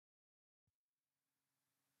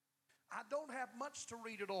I don't have much to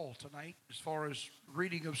read at all tonight as far as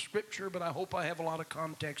reading of Scripture, but I hope I have a lot of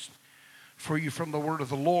context for you from the Word of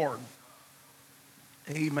the Lord.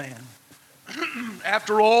 Amen.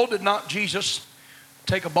 After all, did not Jesus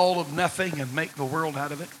take a ball of nothing and make the world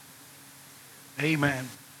out of it? Amen.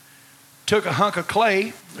 Took a hunk of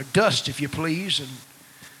clay, or dust if you please, and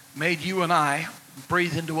made you and I,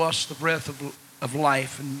 breathe into us the breath of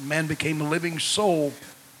life, and man became a living soul.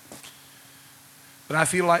 But I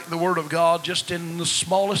feel like the Word of God, just in the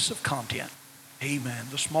smallest of content, amen,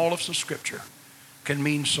 the smallest of Scripture, can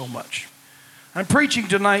mean so much. I'm preaching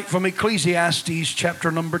tonight from Ecclesiastes chapter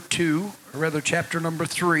number 2, or rather chapter number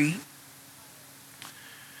 3.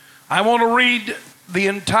 I want to read the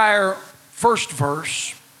entire first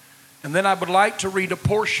verse, and then I would like to read a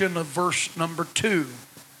portion of verse number 2.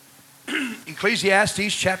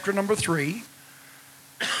 Ecclesiastes chapter number 3,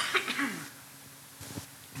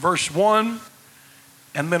 verse 1,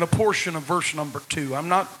 and then a portion of verse number 2. I'm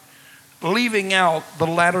not leaving out the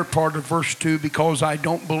latter part of verse 2 because I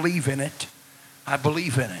don't believe in it. I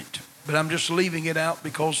believe in it. But I'm just leaving it out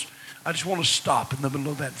because I just want to stop in the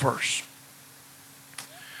middle of that verse.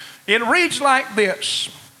 It reads like this: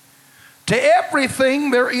 to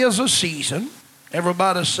everything there is a season.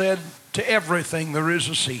 Everybody said, to everything there is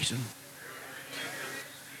a season.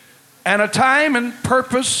 And a time and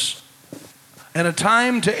purpose, and a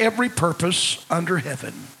time to every purpose under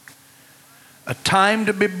heaven. A time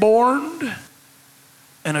to be born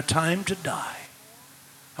and a time to die.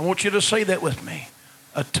 I want you to say that with me.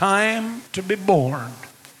 A time to be born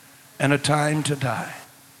and a time to die.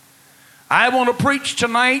 I want to preach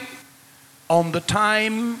tonight on the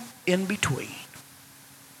time in between.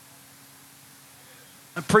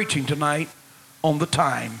 I'm preaching tonight on the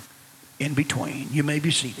time in between. You may be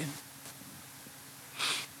seated.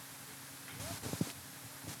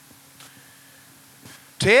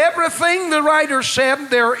 To everything, the writer said,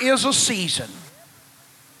 there is a season.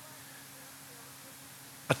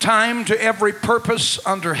 A time to every purpose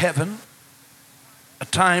under heaven. A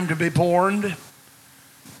time to be born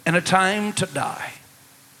and a time to die.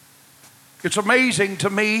 It's amazing to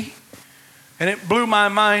me, and it blew my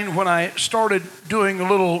mind when I started doing a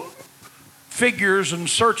little figures and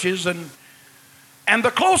searches, and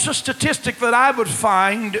the closest statistic that I would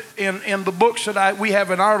find in the books that we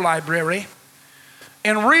have in our library,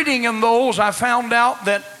 in reading in those, I found out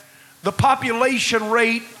that the population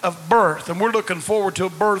rate of birth, and we're looking forward to a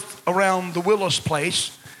birth around the Willis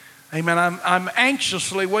place. Amen. I'm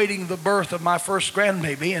anxiously waiting the birth of my first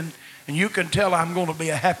grandbaby, and you can tell I'm going to be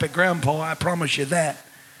a happy grandpa, I promise you that.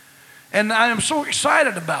 And I am so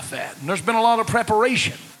excited about that. And there's been a lot of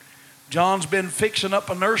preparation. John's been fixing up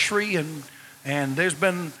a nursery, and there's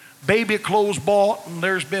been baby clothes bought, and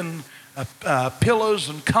there's been pillows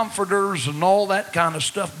and comforters and all that kind of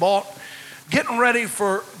stuff bought, getting ready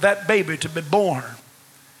for that baby to be born.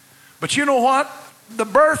 But you know what? The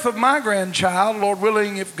birth of my grandchild, Lord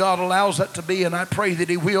willing, if God allows that to be, and I pray that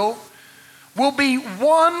He will be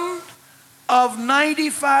one of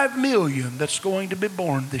 95 million that's going to be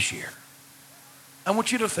born this year. I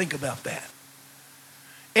want you to think about that.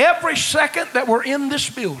 Every second that we're in this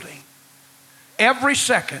building, every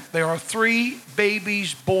second, there are 3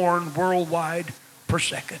 babies born worldwide per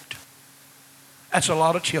second. That's a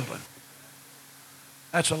lot of children.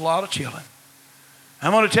 That's a lot of children.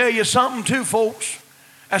 I'm going to tell you something too, folks.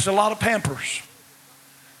 That's a lot of Pampers.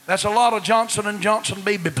 That's a lot of Johnson & Johnson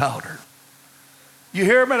baby powder. You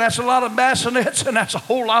hear me? That's a lot of bassinets, and that's a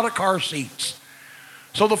whole lot of car seats.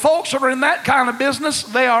 So the folks that are in that kind of business,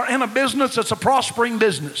 they are in a business that's a prospering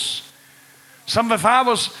business. If I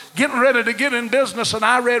was getting ready to get in business and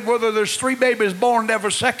I read whether there's 3 babies born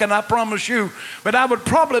every second, I promise you, but I would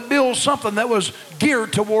probably build something that was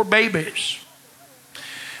geared toward babies.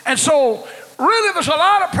 And so, really, there's a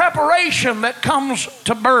lot of preparation that comes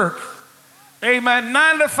to birth. Amen.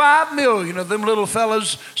 95 million of them little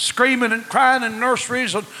fellas screaming and crying in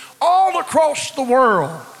nurseries and all across the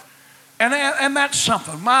world. And that's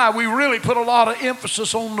something. We really put a lot of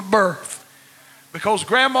emphasis on the birth. Because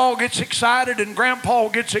grandma gets excited and grandpa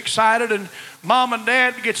gets excited and mom and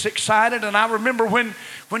dad gets excited. And I remember when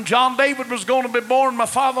John David was going to be born, my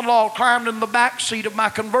father-in-law climbed in the back seat of my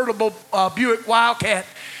convertible Buick Wildcat.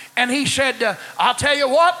 And he said, I'll tell you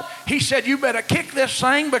what. He said, you better kick this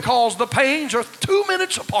thing because the pains are 2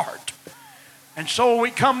 minutes apart. And so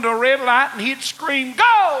we come to a red light and he'd scream,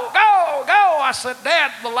 go, go, go. I said,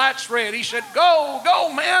 Dad, the light's red. He said, go,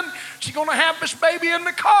 go, man. She's going to have this baby in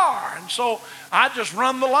the car. And so I just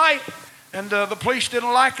run the light, and the police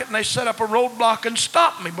didn't like it, and they set up a roadblock and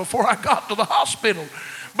stopped me before I got to the hospital.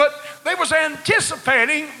 But they was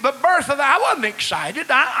anticipating the birth of I wasn't excited.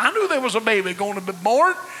 I knew there was a baby going to be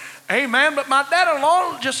born. Amen. But my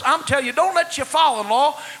dad-in-law, I'm telling you, don't let your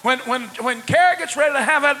father-in-law, when Kara gets ready to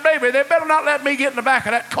have that baby, they better not let me get in the back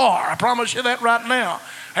of that car. I promise you that right now.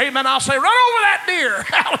 Amen. I'll say, run over that deer.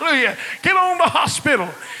 Hallelujah. Get on the hospital,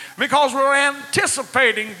 because we're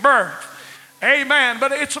anticipating birth. Amen.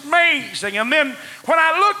 But it's amazing. And then when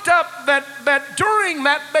I looked up that during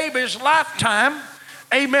that baby's lifetime,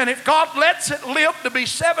 amen, if God lets it live to be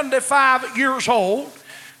 75 years old,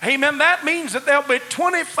 amen, that means that there'll be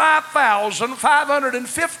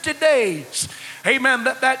 25,550 days, amen,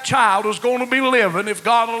 that child is going to be living if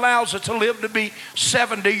God allows it to live to be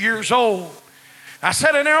 70 years old. I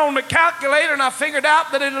sat in there on the calculator and I figured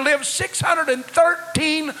out that it'll live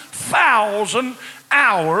 613,000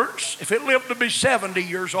 hours if it lived to be 70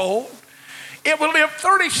 years old. It will live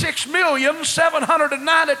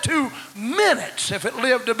 36,792 minutes if it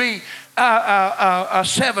lived to be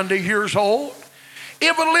 70 years old.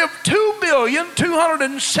 It would live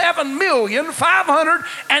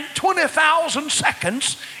 2,207,520,000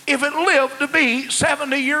 seconds if it lived to be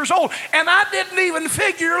 70 years old. And I didn't even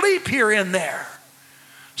figure leap year in there.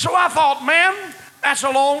 So I thought, man, that's a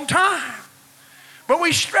long time. But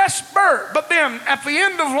we stress birth. But then at the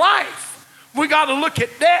end of life, we got to look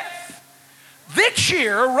at death. This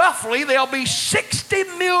year, roughly, there'll be 60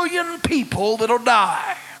 million people that'll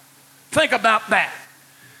die. Think about that.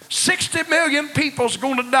 60 million people's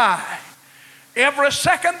going to die. Every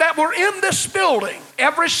second that we're in this building,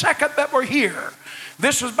 every second that we're here.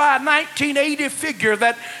 This is by a 1980 figure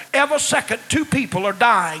that every second 2 people are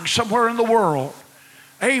dying somewhere in the world.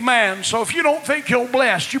 Amen. So if you don't think you're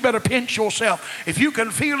blessed, you better pinch yourself. If you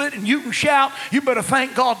can feel it and you can shout, you better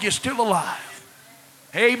thank God you're still alive.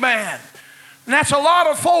 Amen. And that's a lot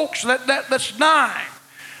of folks that's dying.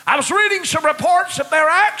 I was reading some reports that they're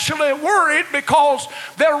actually worried because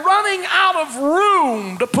they're running out of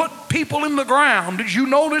room to put people in the ground. Did you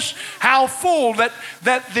notice how full that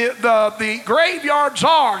the graveyards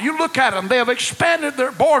are? You look at them, they have expanded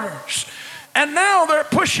their borders. And now they're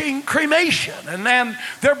pushing cremation. And then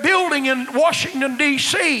they're building in Washington,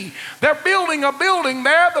 D.C. They're building a building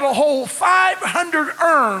there that'll hold 500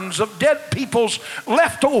 urns of dead people's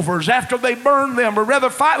leftovers after they burn them, or rather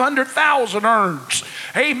 500,000 urns.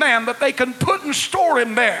 Amen. That they can put and store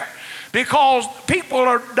in there because people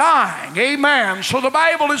are dying. Amen. So the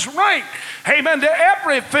Bible is right. Amen. To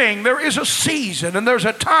everything there is a season and there's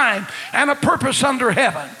a time and a purpose under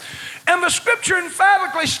heaven. And the scripture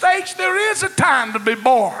emphatically states there is a time to be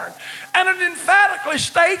born. And it emphatically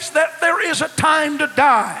states that there is a time to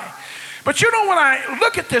die. But you know, when I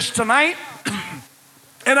look at this tonight,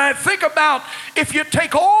 and I think about if you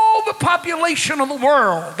take all the population of the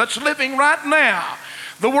world that's living right now,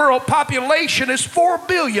 the world population is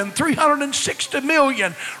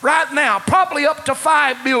 4,360,000,000 right now, probably up to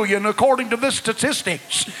 5 billion according to the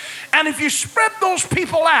statistics. And if you spread those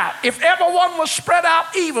people out, if everyone was spread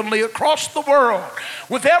out evenly across the world,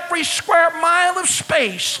 with every square mile of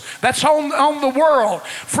space that's on the world,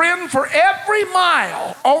 friend, for every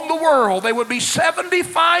mile on the world, there would be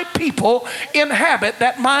 75 people inhabit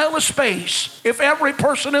that mile of space. If every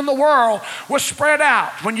person in the world was spread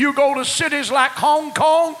out. When you go to cities like Hong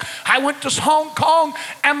Kong, I went to Hong Kong,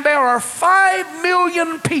 and there are 5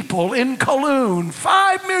 million people in Kowloon,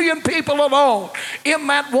 5 million people alone in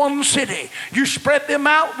that one city. You spread them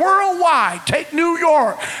out worldwide. Take New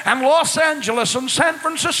York and Los Angeles and San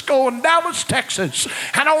Francisco and Dallas, Texas,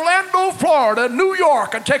 and Orlando, Florida, New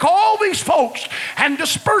York, and take all these folks and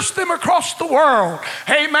disperse them across the world.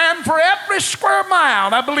 Amen. For every square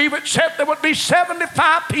mile, I believe it said there would be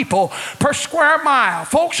 75 people per square mile.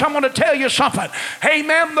 Folks, I'm going to tell you something.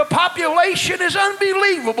 Amen. The population is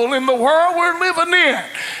unbelievable in the world we're living in.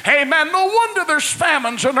 Amen. No wonder there's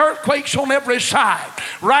famines and earthquakes on every side.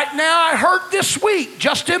 Right now, I heard this week,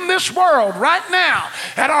 just in this world, right now,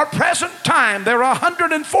 at our present time, there are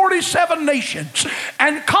 147 nations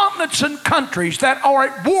and continents and countries that are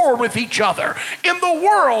at war with each other in the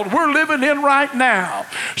world we're living in right now.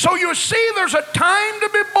 So you see, there's a time to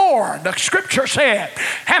be born, the scripture said,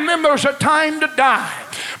 and then there's a time to die.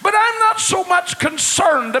 But I'm not so much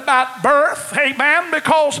concerned about birth, amen,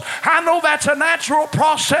 because I know that's a natural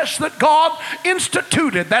process that God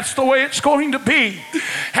instituted. That's the way it's going to be.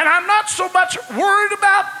 And I'm not so much worried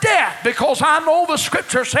about death, because I know the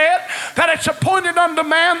scripture said that it's appointed unto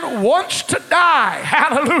man once to die.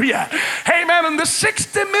 Hallelujah. Amen. And the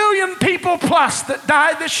 60 million people plus that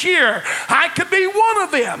died this year, I could be one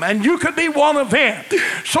of them, and you could be one of them.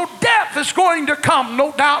 So death is going to come,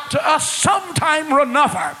 no doubt, to us sometime or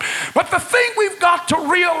another. are. But the thing we've got to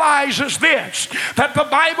realize is this, that the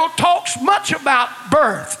Bible talks much about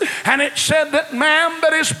birth. And it said that man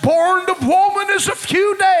that is born of woman is a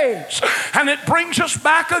few days. And it brings us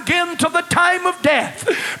back again to the time of death.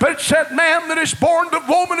 But it said man that is born of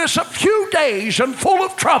woman is a few days and full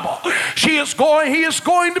of trouble. He is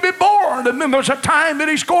going to be born, and then there's a time that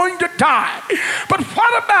he's going to die. But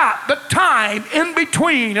what about the time in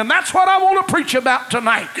between? And that's what I want to preach about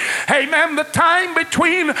tonight. Amen. The time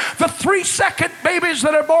between the 3-second babies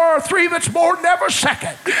that are born, or 3 that's born every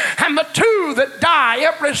second, and the 2 that die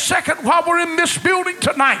every second while we're in this building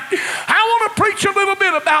tonight. I want to preach a little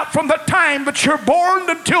bit about from the time that you're born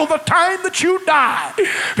until the time that you die.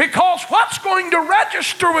 Because what's going to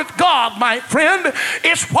register with God, my friend,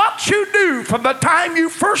 is what you do from the time you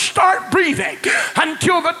first start breathing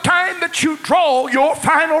until the time that you draw your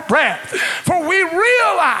final breath. For we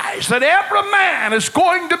realize that every man is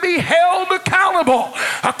going to be held accountable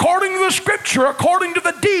according to the scripture, according to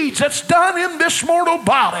the deeds that's done in this mortal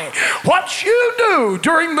body. What you do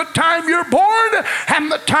during the time you're born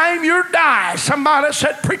and the time you die. Somebody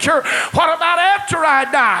said, preacher, what about after I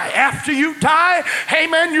die? After you die,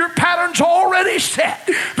 amen, your pattern's already set.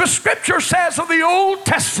 The scripture says of the Old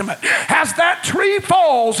Testament, as that tree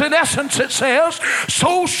falls, in essence it says,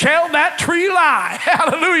 so shall that tree lie.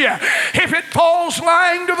 Hallelujah. If it falls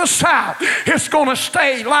lying to the south, it's going to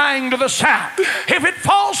stay lying to the south. If it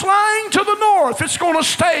falls lying to the north, it's going to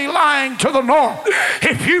stay lying to the north.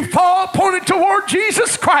 If you fall pointed toward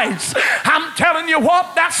Jesus Christ, I'm telling you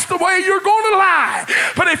what, that's the way you're going to lie.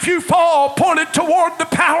 But if you fall pointed toward the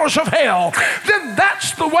powers of hell, then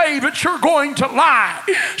that's the way that you're going to lie.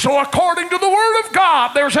 So according to the Word of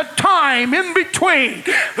God, there's a time in between.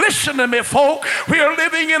 Listen to me, folk. We are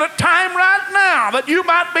living in a time right now that you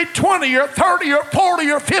might be 20 or 30 or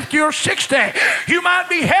 40 or 50 or 60. You might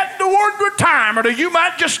be heading toward retirement, or you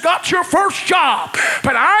might just got your first job.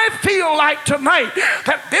 But I feel like tonight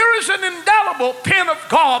that there is an indelible pen of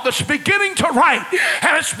God that's beginning to write,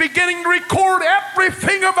 and it's beginning to record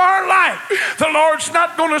everything of our life. The Lord's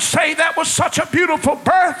not going to say that was such a beautiful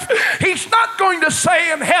birth. He's not going to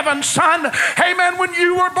say in heaven, son, amen, when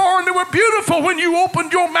you were born, they were beautiful when you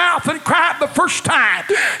opened your mouth and cried the first time,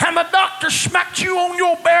 and the doctor smacked you on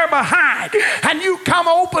your bare behind, and you come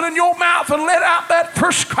opening your mouth and let out that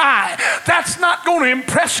first cry. That's not going to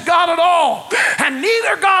impress God at all. And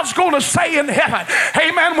neither God's going to say in heaven,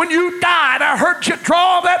 amen, when you died, I heard you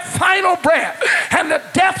draw that final breath, and the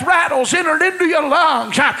death rattles entered into your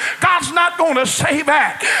lungs. God's not going to say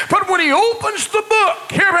that. But when he opens the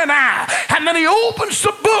book, here and now, and then he opens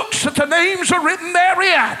the books that the names are written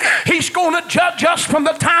therein, he's going to judge us from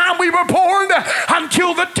the time we were born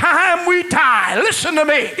until the time we die. Listen to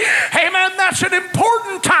me. Amen. That's an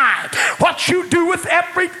important time. What you do with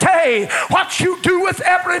every day, what you do with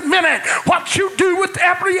every minute, what you do with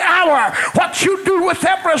every hour, what you do with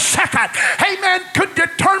every second, amen, could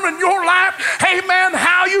determine your life, amen,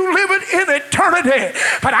 how you live it in eternity.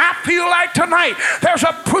 But I feel like tonight there's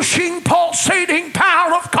a pushing, pulsating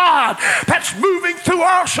power of God that's moving through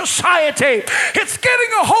our society. It's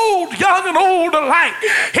getting a hold, young and old alike.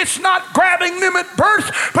 It's not grabbing them at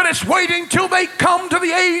birth, but it's waiting till they come to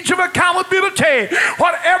the age of accountability.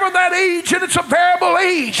 Whatever that age, and it's a variable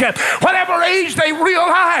age, whatever age they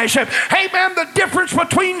realize, amen, the difference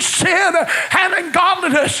between sin and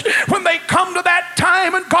ungodliness, when they come to that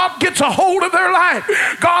time and God gets a hold of their life,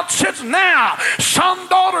 God says, now, son,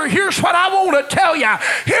 daughter, here's what I want to tell you.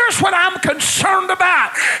 Here's what I'm concerned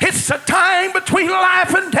about. It's the time between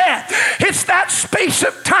life and death. It's that space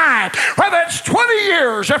of time, whether it's 20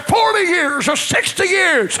 years or 40 years or 60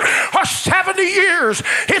 years or 70 years.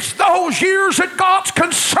 It's those years that God's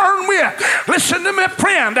concerned with. Listen to me,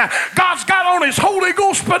 friend. God's got on his Holy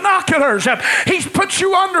Ghost binoculars. He's put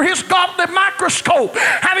you under his godly microscope,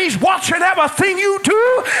 and he's watching everything you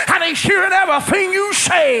do, and he's hearing everything you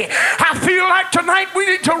say. I feel like tonight we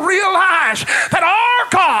need to realize that our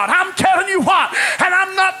God, I'm telling you what, and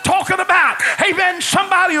I'm not talking about, amen,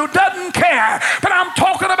 somebody who doesn't care, but I'm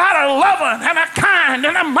talking about a loving and a kind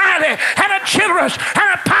and a mighty and a generous and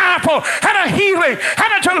a powerful and a healing and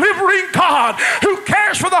a delivering God who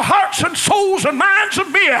cares for the hearts and souls and minds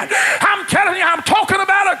of men. I'm telling you, I'm talking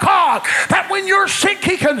about a God that when you're sick,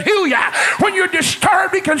 he can heal you. When you're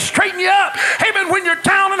disturbed, he can straighten you up. Amen. When you're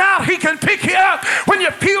down and out, he can pick you up. When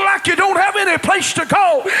you feel like you don't have any place to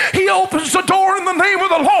go, he opens the door in the name of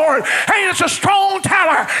the Lord. And it's a strong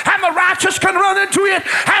tower, and the righteous can run into it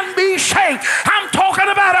and be saved. I'm talking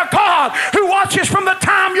about a God who watches from the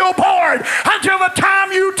time you're born until the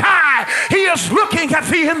time you die. He is looking at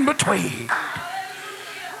the in-between.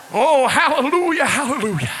 Oh, hallelujah,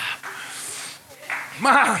 hallelujah.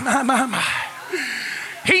 My.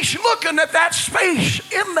 He's looking at that space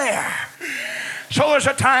in there. So there's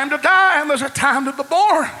a time to die and there's a time to be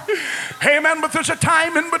born. Amen. But there's a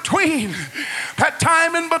time in between. That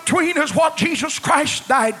time in between is what Jesus Christ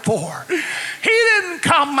died for. He didn't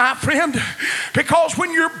come, my friend, because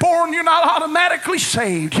when you're born, you're not automatically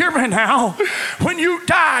saved. Hear me now. When you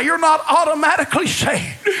die, you're not automatically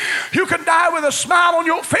saved. You can die with a smile on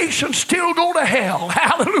your face and still go to hell.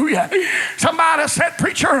 Hallelujah. Somebody said,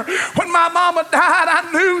 preacher, when my mama died,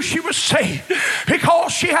 I knew she was saved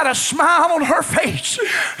because she had a smile on her face.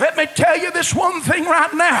 Let me tell you this one thing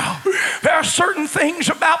right now. There are certain things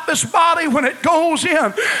about this body when it goes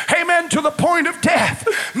in, amen, to the point of death.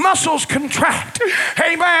 Muscles contract,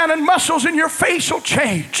 amen, and muscles in your face will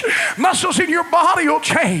change. Muscles in your body will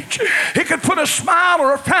change. It could put a smile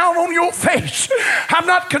or a frown on your face. I'm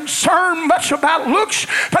not concerned much about looks,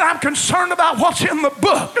 but I'm concerned about what's in the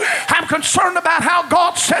book. I'm concerned about how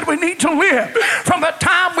God said we need to live from the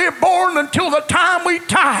time we're born until the time we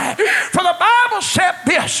die. For the Bible said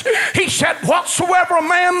this. He said, whatsoever a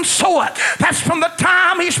man soweth, that's from the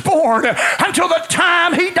time he's born until the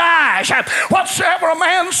time he dies. Whatsoever a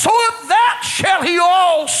man soweth, that shall he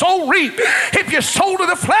also reap. If you sow to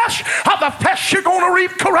the flesh, of the flesh you're going to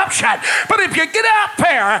reap corruption. But if you get out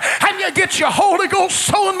there and you get your Holy Ghost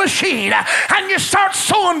sowing machine and you start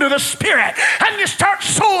sowing to the Spirit and you start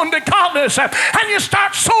sowing to godliness and you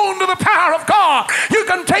start sowing to the power of God, you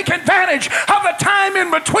can take advantage of the time in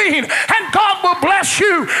between, and God will bless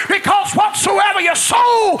you, because whatsoever you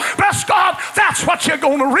sow, bless God, that's what you're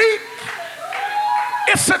going to reap.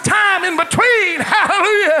 It's the time in between.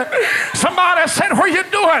 Hallelujah. Somebody said, what are you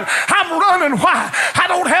doing? I'm running. Why? I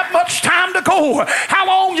don't have much time to go. How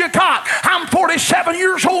long you got? I'm 47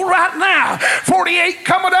 years old right now. 48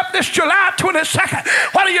 coming up this July 22nd.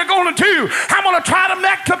 What are you going to do? I'm going to try to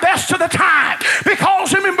make the best of the time,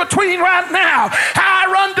 because I'm in between right now. How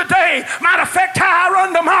I run today might affect how I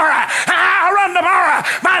run tomorrow. How I run tomorrow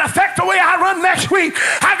might affect the way I run next week.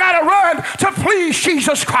 I got to run to please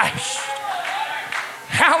Jesus Christ.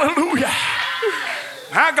 Hallelujah.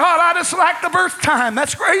 My God, I just like the birth time.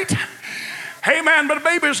 That's great. Amen. But a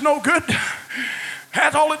baby is no good.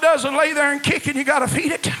 That's all it does is lay there and kick, and you got to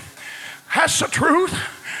feed it. That's the truth.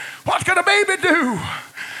 What can a baby do?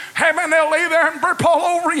 Amen. They'll lay there and burp all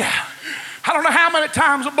over you. I don't know how many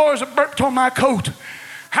times the boys have burped on my coat.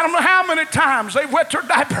 I don't know how many times they've wet their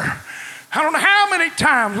diaper. I don't know how many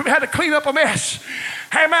times we've had to clean up a mess.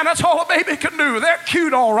 Hey, man, that's all a baby can do. They're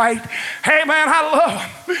cute, all right. Hey, man, I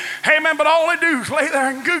love them. Hey, man, but all they do is lay there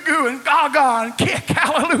and goo-goo and gaga and kick.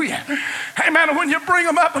 Hallelujah. Hey, man, and when you bring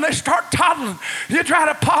them up and they start toddling, you try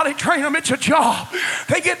to potty train them. It's a job.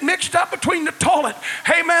 They get mixed up between the toilet,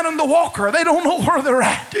 hey, man, and the walker. They don't know where they're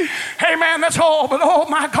at. Hey, man, that's all. But, oh,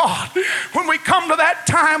 my God, when we come to that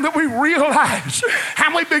time that we realize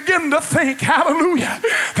and we begin to think, hallelujah,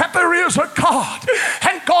 that there is a God,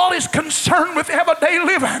 and God is concerned with everyday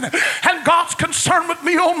living, and God's concerned with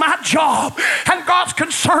me on my job, and God's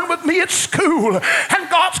concerned with me at school, and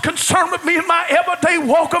God's concerned with me in my everyday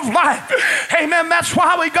walk of life. Amen. That's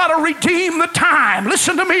why we got to redeem the time.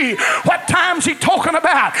 Listen to me. What time's he talking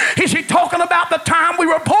about? Is he talking about the time we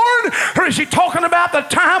were born, or is he talking about the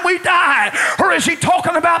time we died, or is he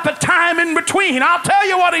talking about the time in between? I'll tell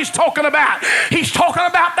you what he's talking about. He's talking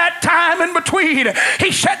about that time in between.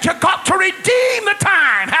 He said you got to redeem the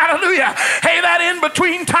time. Hallelujah. Hey, that in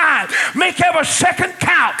between time. Make every second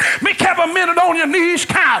count. Make every minute on your knees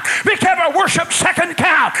count. Make every worship second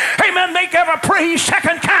count. Amen. Make every praise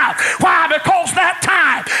second count. Why? Because that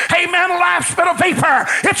time, amen, life's been a vapor.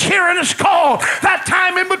 It's here and it's gone. That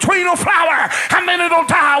time in between will flower, and then it'll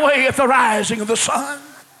die away at the rising of the sun.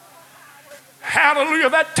 Hallelujah.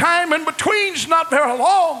 That time in between's not very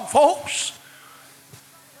long, folks.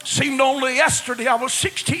 Seemed only yesterday I was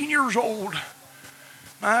 16 years old.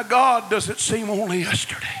 My God, does it seem only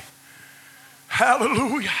yesterday?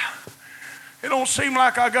 Hallelujah. It don't seem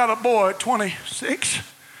like I got a boy at 26.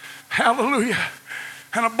 Hallelujah.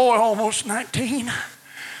 And a boy almost 19.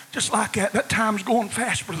 Just like that. That time's going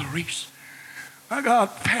fast, Brother Reese. My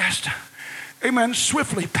God, fast. Amen.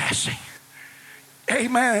 Swiftly passing.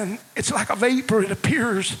 Amen. It's like a vapor. It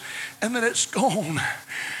appears and then it's gone.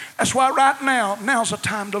 That's why right now, now's the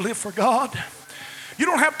time to live for God. You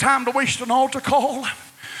don't have time to waste an altar call.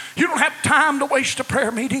 You don't have time to waste a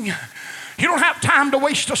prayer meeting. You don't have time to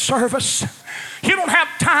waste a service. You don't have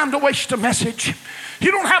time to waste a message.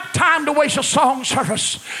 You don't have time to waste a song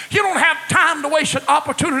service. You don't have time to waste an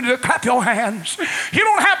opportunity to clap your hands. You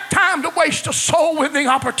don't have time to waste a soul winning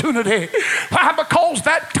opportunity. Why? Because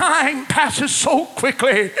that time passes so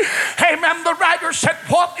quickly. Amen. The writer said,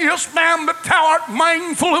 what is man that thou art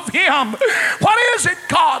mindful of him? What is it,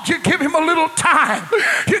 God? You give him a little time.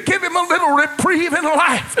 You give him a little reprieve in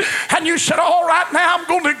life. And you said, all right, now I'm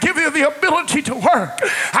going to give you the ability to work.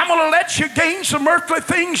 I'm going to let you gain some earthly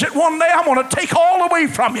things that one day I'm going to take all away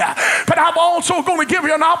from you. But I'm also going to give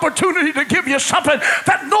you an opportunity to give you something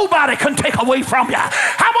that nobody can take away from you.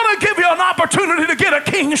 I'm going to give you an opportunity to get a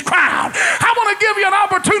king's crown. I'm going to give you an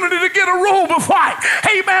opportunity to get a robe of white.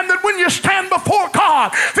 Amen. That when you stand before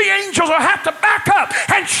God, the angels will have to back up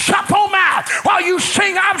and shut their mouth while you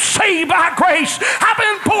sing, I'm saved by grace. I've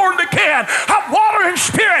been born again of water and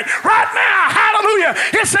spirit. Right now, hallelujah,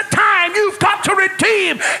 it's the time you've got to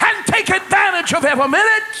redeem and take advantage of every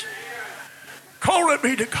minute. Glory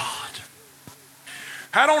be to God.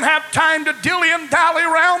 I don't have time to dilly and dally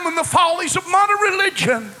around in the follies of modern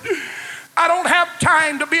religion. I don't have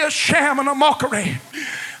time to be a sham and a mockery.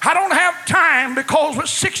 I don't have time because with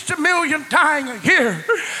 60 million dying a year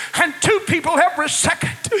and 2 people every second,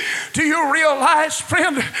 do you realize,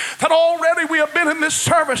 friend, that already we have been in this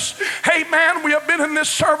service, amen, we have been in this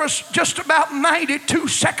service just about 92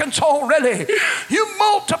 seconds already. You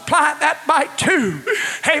multiply that by 2,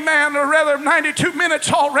 amen, or rather 92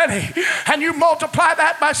 minutes already, and you multiply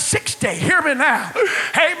that by 60, hear me now,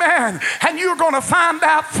 amen, and you're going to find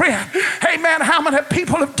out, friend, amen, how many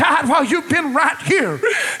people have died while you've been right here.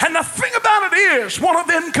 And the thing about it is, one of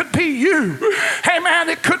them could be you. Amen.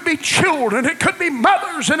 It could be children. It could be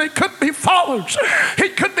mothers. And it could be fathers.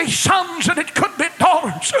 It could be sons. And it could be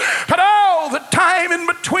daughters. But all the time in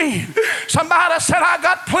between, somebody said, I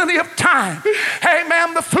got plenty of time.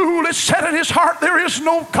 Amen. The fool has said in his heart, there is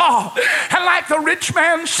no God. And like the rich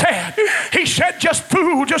man said, he said, just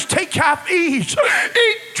fool, just take your ease.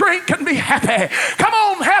 Eat, drink, and be happy. Come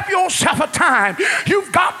on, have yourself a time.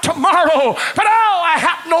 You've got tomorrow. But I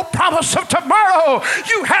have no promise of tomorrow.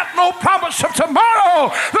 You have no promise of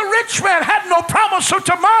tomorrow. The rich man had no promise of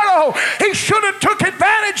tomorrow. He should have took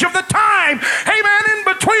advantage of the time, amen, in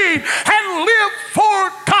between and lived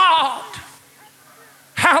for God.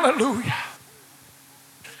 Hallelujah.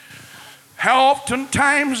 How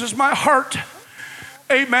oftentimes is my heart,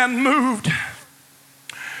 amen, moved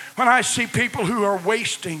when I see people who are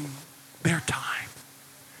wasting their time.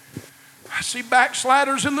 I see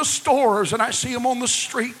backsliders in the stores and I see them on the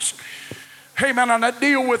streets. Amen. And I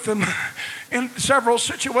deal with them in several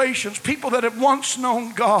situations. People that have once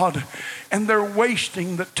known God and they're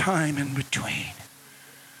wasting the time in between.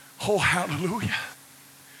 Oh, hallelujah.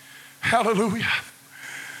 Hallelujah.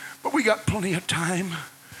 But we got plenty of time.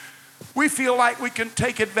 We feel like we can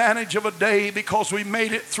take advantage of a day because we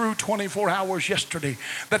made it through 24 hours yesterday.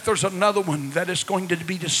 That there's another one that is going to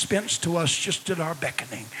be dispensed to us just at our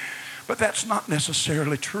beckoning. But that's not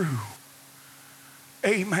necessarily true.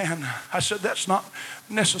 Amen. I said that's not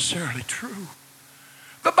necessarily true.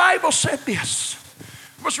 The Bible said this.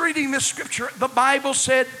 I was reading this scripture. The Bible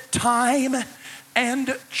said, time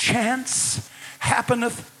and chance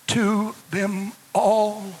happeneth to them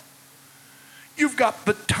all. You've got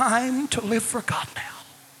the time to live for God now.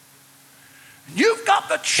 You've got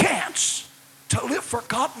the chance to live for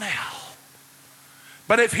God now.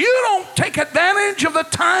 But if you don't take advantage of the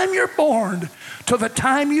time you're born to the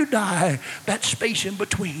time you die, that space in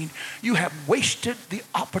between, you have wasted the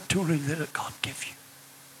opportunity that God gives you.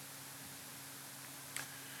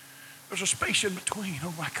 There's a space in between,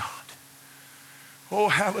 oh my God. Oh,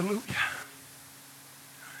 hallelujah.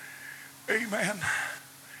 Amen.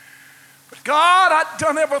 But God, I'd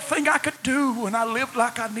done everything I could do and I lived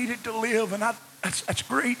like I needed to live, and that's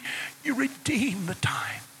great. You redeem the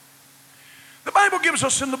time. The Bible gives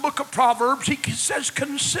us in the book of Proverbs, he says,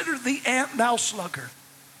 consider the ant, thou sluggard.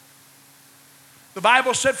 The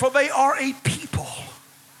Bible said, for they are a people.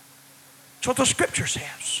 That's what the scripture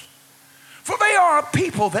says. For they are a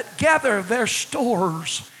people that gather their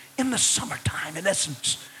stores in the summertime, in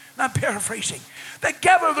essence. And I'm paraphrasing. They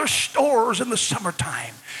gather their stores in the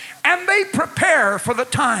summertime. And they prepare for the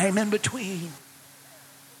time in between.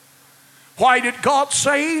 Why did God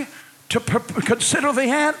say to consider the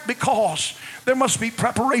ant? Because there must be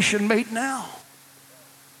preparation made now.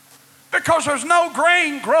 Because there's no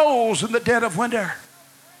grain grows in the dead of winter.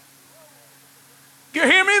 You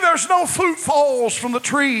hear me? There's no fruit falls from the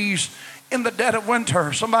trees in the dead of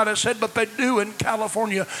winter. Somebody said, but they do in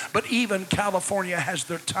California. But even California has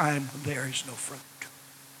their time when there is no fruit.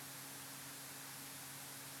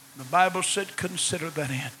 The Bible said, consider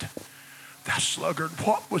that ant. Thou sluggard,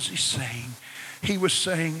 what was he saying? He was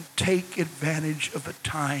saying, take advantage of the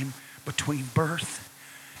time between birth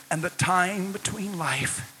and the time between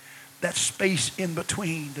life, that space in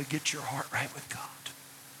between, to get your heart right with God.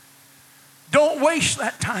 Don't waste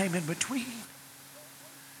that time in between.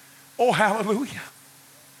 Oh, hallelujah.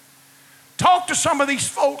 Talk to some of these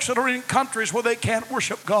folks that are in countries where they can't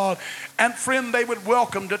worship God. And friend, they would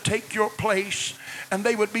welcome to take your place. And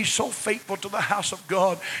they would be so faithful to the house of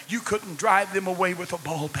God, you couldn't drive them away with a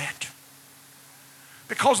ball bat.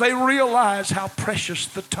 Because they realize how precious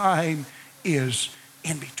the time is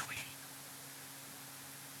in between.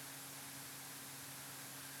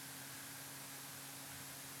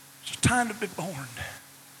 It's a time to be born.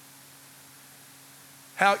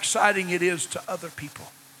 How exciting it is to other people.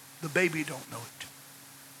 The baby don't know it.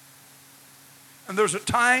 And there's a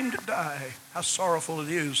time to die. How sorrowful it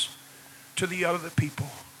is to the other people.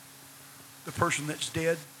 The person that's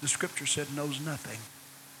dead, the scripture said, knows nothing.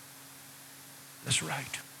 That's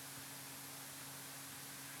right.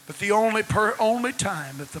 But the only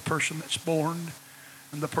time that the person that's born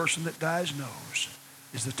and the person that dies knows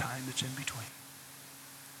is the time that's in between.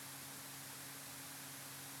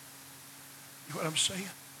 You know what I'm saying?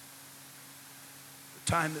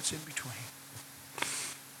 The time that's in between.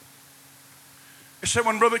 It said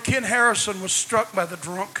when Brother Ken Harrison was struck by the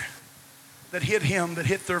drunk that hit him, that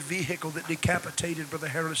hit their vehicle, that decapitated Brother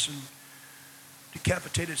Harrison,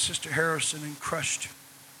 decapitated Sister Harrison, and crushed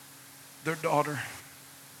their daughter.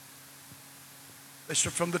 They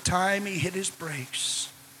said from the time he hit his brakes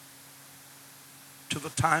to the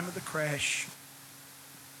time of the crash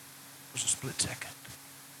was a split second.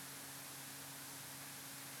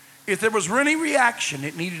 If there was any reaction,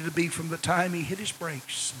 it needed to be from the time he hit his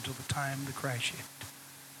brakes until the time the crash hit.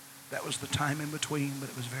 That was the time in between, but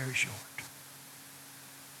it was very short.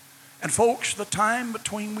 And folks, the time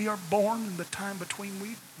between we are born and the time between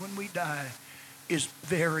when we die is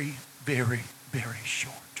very, very, very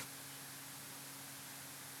short.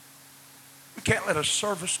 We can't let a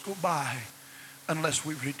service go by unless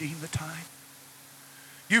we redeem the time.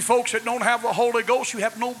 You folks that don't have the Holy Ghost, you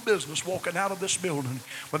have no business walking out of this building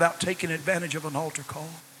without taking advantage of an altar call.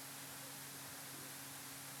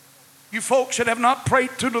 You folks that have not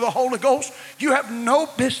prayed through to the Holy Ghost, you have no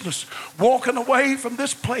business walking away from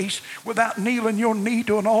this place without kneeling your knee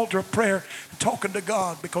to an altar of prayer and talking to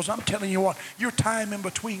God. Because I'm telling you what, your time in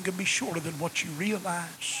between can be shorter than what you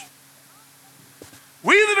realize.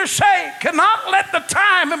 We that are saved cannot let the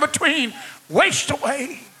time in between waste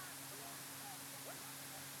away.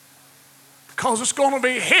 Because it's going to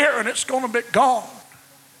be here and it's going to be gone.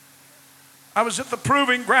 I was at the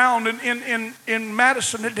proving ground in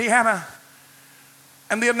Madison, Indiana.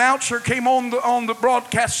 And the announcer came on the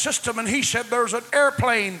broadcast system and he said there's an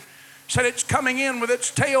airplane. Said it's coming in with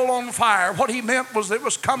its tail on fire. What he meant was it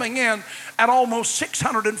was coming in at almost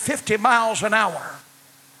 650 miles an hour.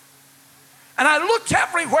 And I looked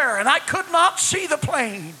everywhere and I could not see the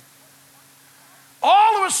plane.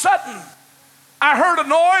 All of a sudden, I heard a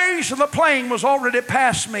noise and the plane was already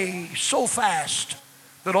past me so fast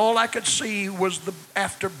that all I could see was the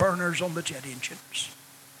afterburners on the jet engines.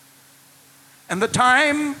 And the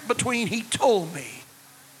time between he told me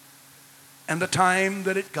and the time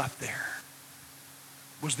that it got there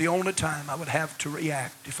was the only time I would have to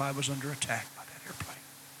react if I was under attack by that airplane.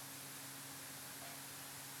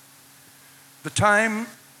 The time,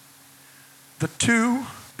 the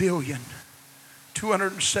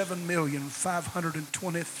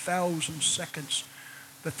 2,207,520,000 seconds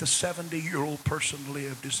that the 70-year-old person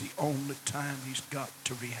lived is the only time he's got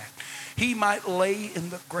to react. He might lay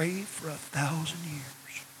in the grave for 1,000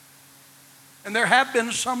 years. And there have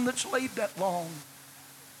been some that's laid that long.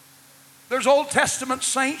 There's Old Testament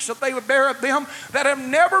saints that they would bury them that have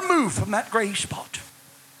never moved from that grave spot.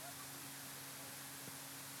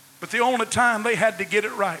 But the only time they had to get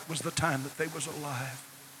it right was the time that they was alive.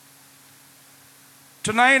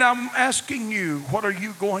 Tonight I'm asking you, what are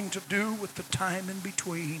you going to do with the time in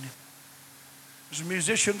between? As the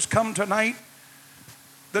musicians come tonight,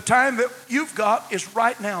 the time that you've got is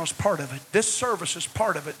right now is part of it. This service is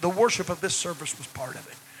part of it. The worship of this service was part of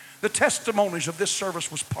it. The testimonies of this service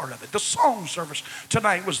was part of it. The song service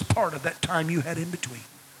tonight was part of that time you had in between.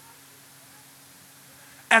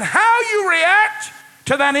 And how you react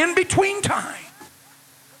to that in-between time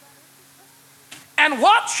and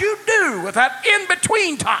what you do with that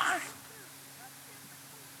in-between time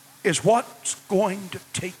is what's going to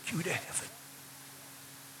take you to heaven.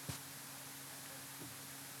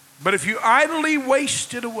 But if you idly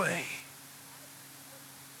waste it away,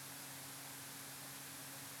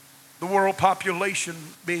 The world population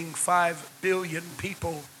being 5 billion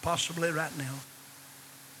people possibly right now.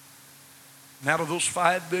 And out of those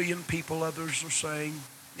 5 billion people, others are saying,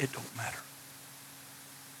 it don't matter.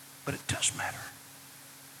 But it does matter.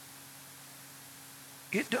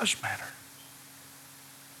 It does matter.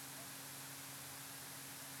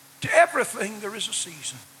 To everything there is a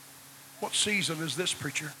season. What season is this,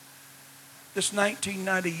 preacher? This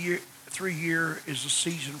 1993 year is a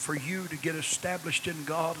season for you to get established in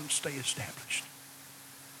God and stay established.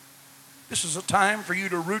 This is a time for you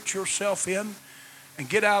to root yourself in and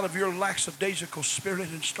get out of your lackadaisical spirit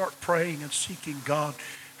and start praying and seeking God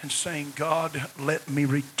and saying, God, let me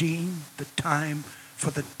redeem the time,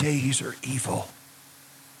 for the days are evil.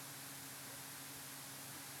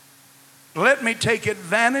 Let me take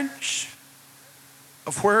advantage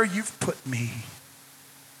of where you've put me.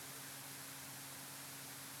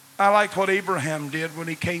 I like what Abraham did when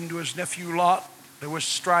he came to his nephew Lot. There was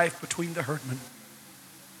strife between the herdmen.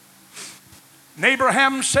 And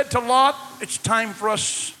Abraham said to Lot, it's time for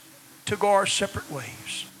us to go our separate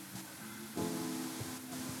ways.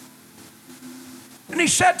 And he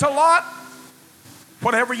said to Lot,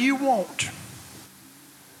 whatever you want.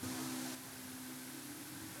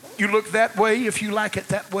 You look that way, if you like it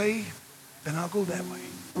that way, then I'll go that way.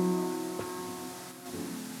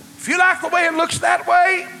 If you like the way it looks that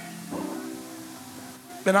way,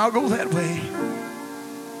 then I'll go that way.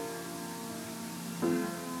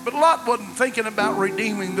 But Lot wasn't thinking about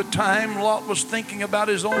redeeming the time. Lot was thinking about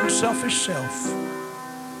his own selfish self.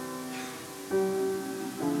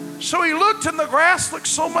 So he looked, and the grass looked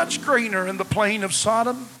so much greener in the plain of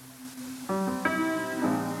Sodom.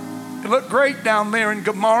 It looked great down there in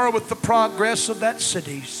Gomorrah with the progress of that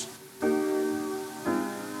cities.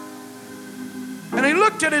 And he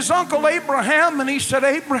looked at his uncle Abraham and he said,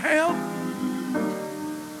 Abraham,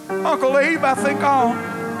 Uncle Abe, I think I'll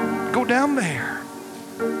go down there.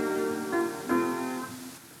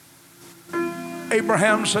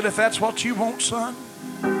 Abraham said, if that's what you want, son,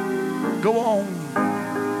 go on.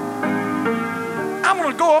 I'm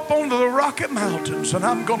going to go up onto the Rocky Mountains and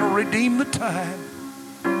I'm going to redeem the time.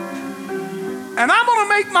 And I'm going to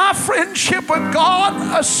make my friendship with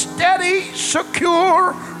God a steady,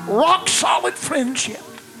 secure, rock-solid friendship.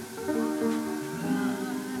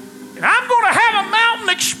 And I'm going to have a mountain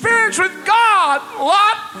experience with God.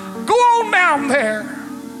 Lot, go on down there.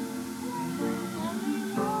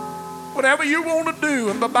 Whatever you want to do.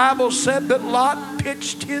 And the Bible said that Lot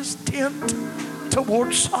pitched his tent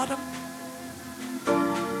towards Sodom.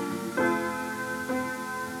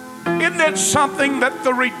 Isn't it something that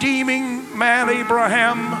the redeeming man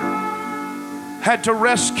Abraham had to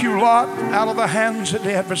rescue Lot out of the hands of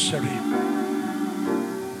the adversary?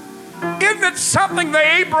 Isn't it something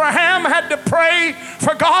that Abraham had to pray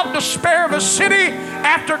for God to spare the city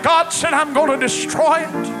after God said, I'm going to destroy it?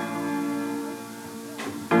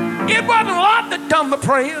 It wasn't Lot that done the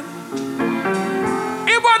praying.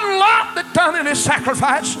 It wasn't Lot that done any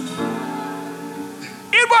sacrificing.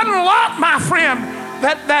 It wasn't Lot, my friend,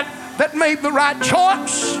 that made the right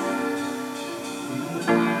choice.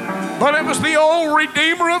 But it was the old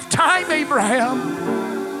Redeemer of time, Abraham.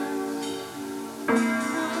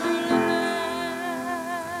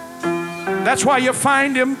 That's why you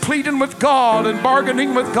find him pleading with God and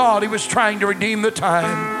bargaining with God. He was trying to redeem the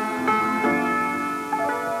time.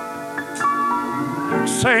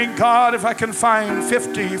 Saying, God, if I can find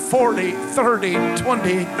 50, 40, 30,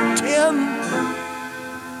 20, 10,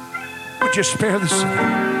 would you spare the city?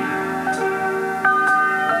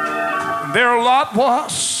 And there Lot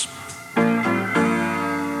was,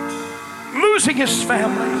 losing his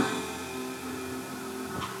family,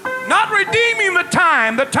 not redeeming the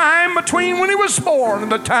time between when he was born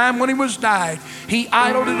and the time when he was died. He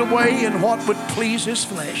idled it away in what would please his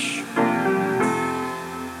flesh.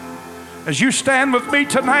 As you stand with me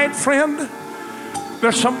tonight, friend,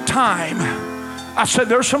 there's some time. I said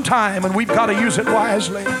there's some time, and we've got to use it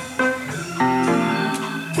wisely.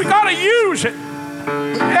 We got to use it.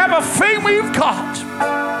 Everything we've got.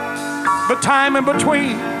 The time in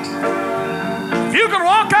between. If you can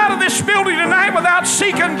walk out of this building tonight without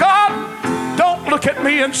seeking God, don't look at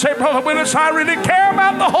me and say, Brother Willis, I really care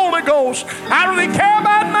about the Holy Ghost. I really care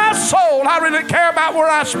about my soul. I really care about where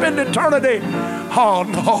I spend eternity. Oh,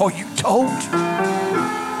 no, you don't.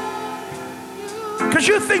 Because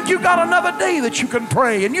you think you got another day that you can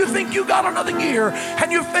pray, and you think you got another year,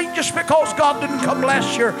 and you think just because God didn't come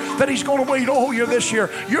last year that he's going to wait a whole year this year.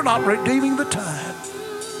 You're not redeeming the time.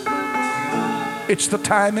 It's the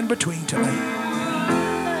time in between tonight.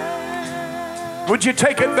 Would you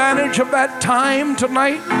take advantage of that time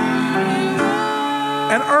tonight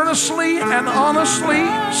and earnestly and honestly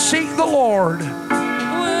seek the Lord.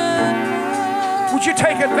 Would you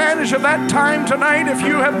take advantage of that time tonight if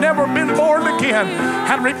you have never been born again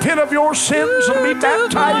and repent of your sins and be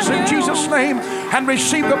baptized in Jesus' name and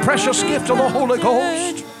receive the precious gift of the Holy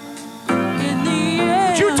Ghost?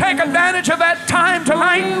 Would you take advantage of that time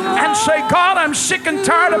tonight and say, God, I'm sick and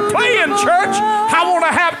tired of playing church. I want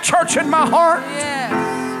to have church in my heart.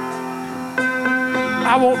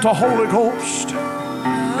 I want the Holy Ghost.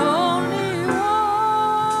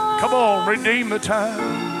 Come on, redeem the time.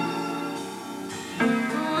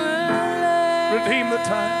 Redeem the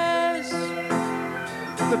time.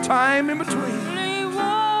 The time in between.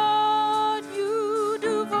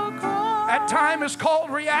 That time is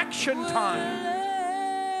called reaction time.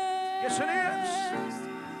 Yes, it is.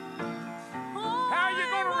 How are you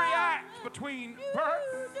going to react between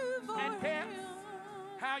birth and death?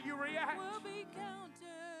 How you react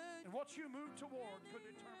and what you move toward could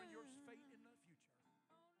determine your fate.